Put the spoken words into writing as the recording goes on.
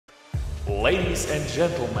Ladies and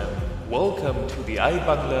gentlemen, welcome to the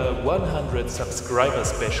iBangler 100 subscriber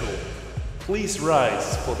special. Please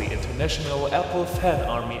rise for the International Apple Fan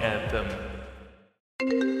Army Anthem.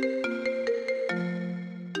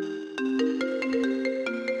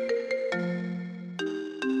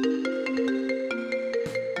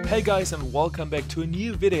 Hey guys, and welcome back to a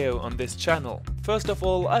new video on this channel. First of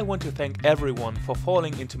all, I want to thank everyone for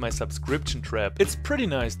falling into my subscription trap. It's pretty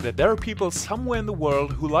nice that there are people somewhere in the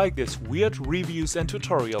world who like this weird reviews and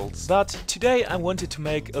tutorials. But today I wanted to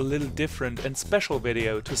make a little different and special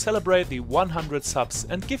video to celebrate the 100 subs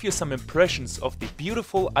and give you some impressions of the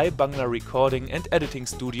beautiful iBangler recording and editing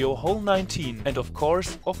studio Hole 19 and of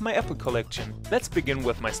course of my Apple collection. Let's begin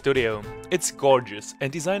with my studio. It's gorgeous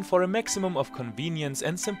and designed for a maximum of convenience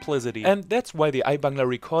and simplicity, and that's why the iBangler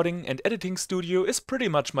recording and editing studio is pretty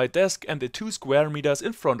much my desk and the 2 square meters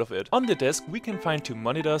in front of it. On the desk we can find 2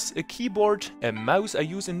 monitors, a keyboard, a mouse I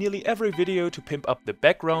use in nearly every video to pimp up the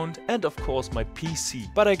background, and of course my PC.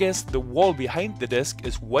 But I guess the wall behind the desk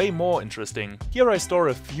is way more interesting. Here I store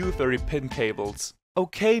a few 30-pin cables.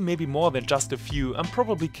 Okay, maybe more than just a few. I'm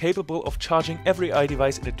probably capable of charging every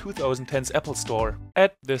iDevice in the 2010s Apple Store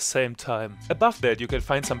at the same time. Above that you can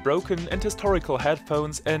find some broken and historical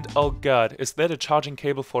headphones, and oh god, is that a charging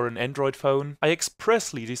cable for an Android phone? I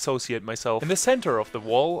expressly dissociate myself. In the center of the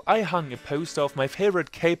wall I hung a poster of my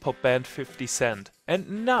favorite K-pop band 50 Cent.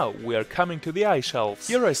 And now we are coming to the iShelves.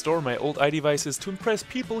 Here I store my old iDevices to impress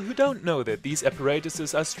people who don't know that these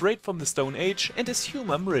apparatuses are straight from the Stone Age and assume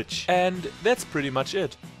I'm rich. And that's pretty much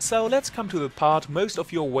it. So let's come to the part most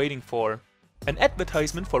of you are waiting for. An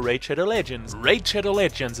advertisement for Raid Shadow Legends. Raid Shadow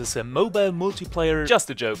Legends is a mobile multiplayer.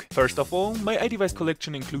 Just a joke. First of all, my iDevice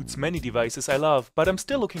collection includes many devices I love, but I'm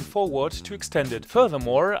still looking forward to extend it.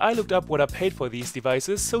 Furthermore, I looked up what I paid for these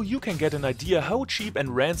devices so you can get an idea how cheap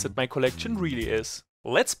and rancid my collection really is.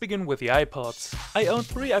 Let's begin with the iPods. I own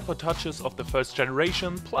 3 iPod Touches of the first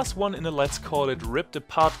generation, plus one in a let's call it ripped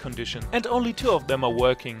apart condition, and only 2 of them are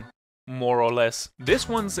working. More or less. This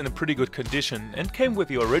one's in a pretty good condition and came with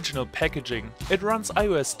the original packaging. It runs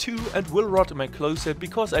iOS 2 and will rot in my closet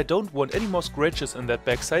because I don't want any more scratches in that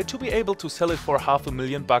backside to be able to sell it for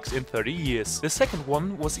 $500,000 in 30 years. The second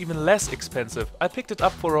one was even less expensive. I picked it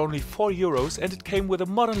up for only €4 and it came with a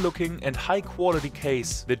modern looking and high quality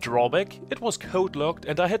case. The drawback? It was code locked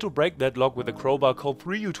and I had to break that lock with a crowbar called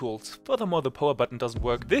 3U Tools. Furthermore, the power button doesn't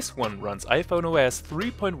work. This one runs iPhone OS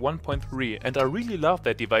 3.1.3 and I really love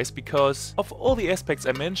that device because of all the aspects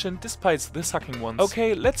I mentioned, despite the sucking ones.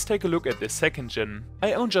 Okay, let's take a look at the second gen.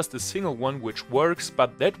 I own just a single one which works,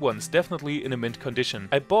 but that one's definitely in a mint condition.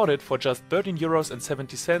 I bought it for just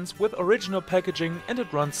 €13.70 with original packaging and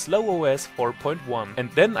it runs slow OS 4.1. And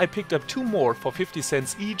then I picked up 2 more for 50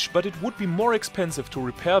 cents each, but it would be more expensive to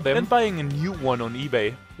repair them than buying a new one on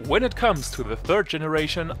eBay. When it comes to the third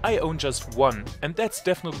generation, I own just one, and that's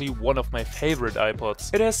definitely one of my favorite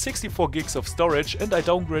iPods. It has 64 gigs of storage and I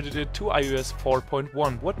downgraded it to iOS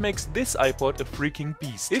 4.1, what makes this iPod a freaking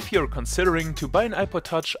beast. If you're considering to buy an iPod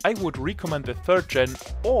Touch, I would recommend the 3rd gen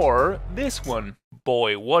or this one.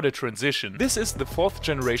 Boy, what a transition. This is the 4th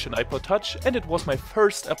generation iPod Touch and it was my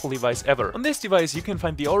first Apple device ever. On this device you can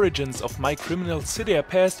find the origins of my criminal Cydia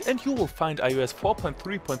past and you will find iOS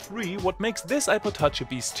 4.3.3, what makes this iPod Touch a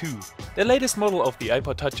beast too. The latest model of the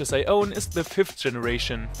iPod Touches I own is the 5th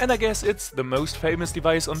generation, and I guess it's the most famous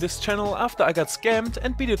device on this channel after I got scammed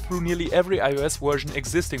and beat it through nearly every iOS version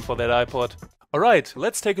existing for that iPod. Alright,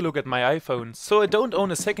 let's take a look at my iPhones. So I don't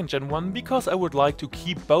own a 2nd gen one because I would like to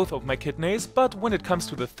keep both of my kidneys, but when it comes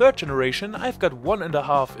to the 3rd generation, I've got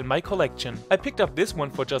 1.5 in my collection. I picked up this one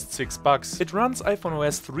for just $6. It runs iPhone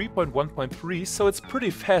OS 3.1.3, so it's pretty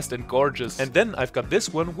fast and gorgeous. And then I've got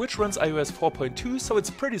this one which runs iOS 4.2, so it's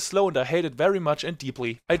pretty slow and I hate it very much and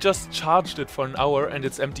deeply. I just charged it for an hour and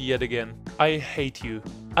it's empty yet again. I hate you.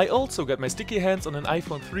 I also got my sticky hands on an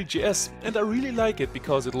iPhone 3GS and I really like it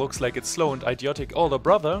because it looks like its slow and idiotic older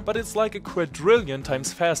brother, but it's like a quadrillion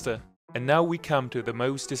times faster. And now we come to the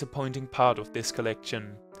most disappointing part of this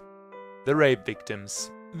collection. The rape victims.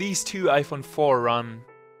 These 2 iPhone 4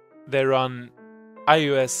 they run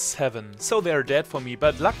iOS 7, so they're dead for me,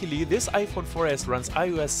 but luckily this iPhone 4S runs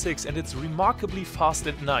iOS 6 and it's remarkably fast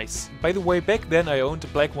and nice. By the way, back then I owned a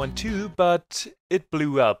black one too, but it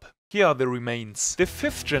blew up. Here are the remains. The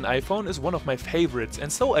 5th gen iPhone is one of my favorites and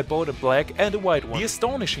so I bought a black and a white one. The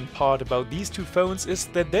astonishing part about these 2 phones is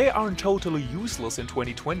that they aren't totally useless in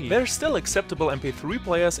 2020. They're still acceptable MP3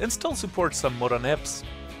 players and still support some modern apps.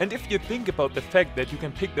 And if you think about the fact that you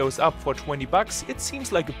can pick those up for 20 bucks, it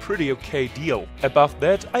seems like a pretty okay deal. Above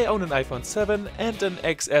that, I own an iPhone 7 and an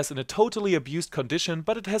XS in a totally abused condition,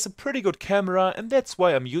 but it has a pretty good camera and that's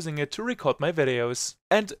why I'm using it to record my videos.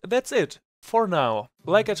 And that's it. For now.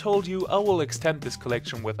 Like I told you, I will extend this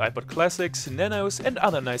collection with iPod Classics, Nanos and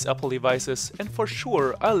other nice Apple devices, and for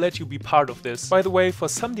sure I'll let you be part of this. By the way, for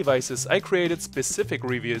some devices I created specific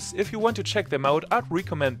reviews. If you want to check them out, I'd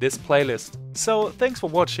recommend this playlist. So thanks for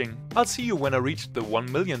watching, I'll see you when I reach the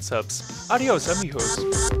 1 million subs. Adios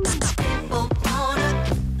amigos!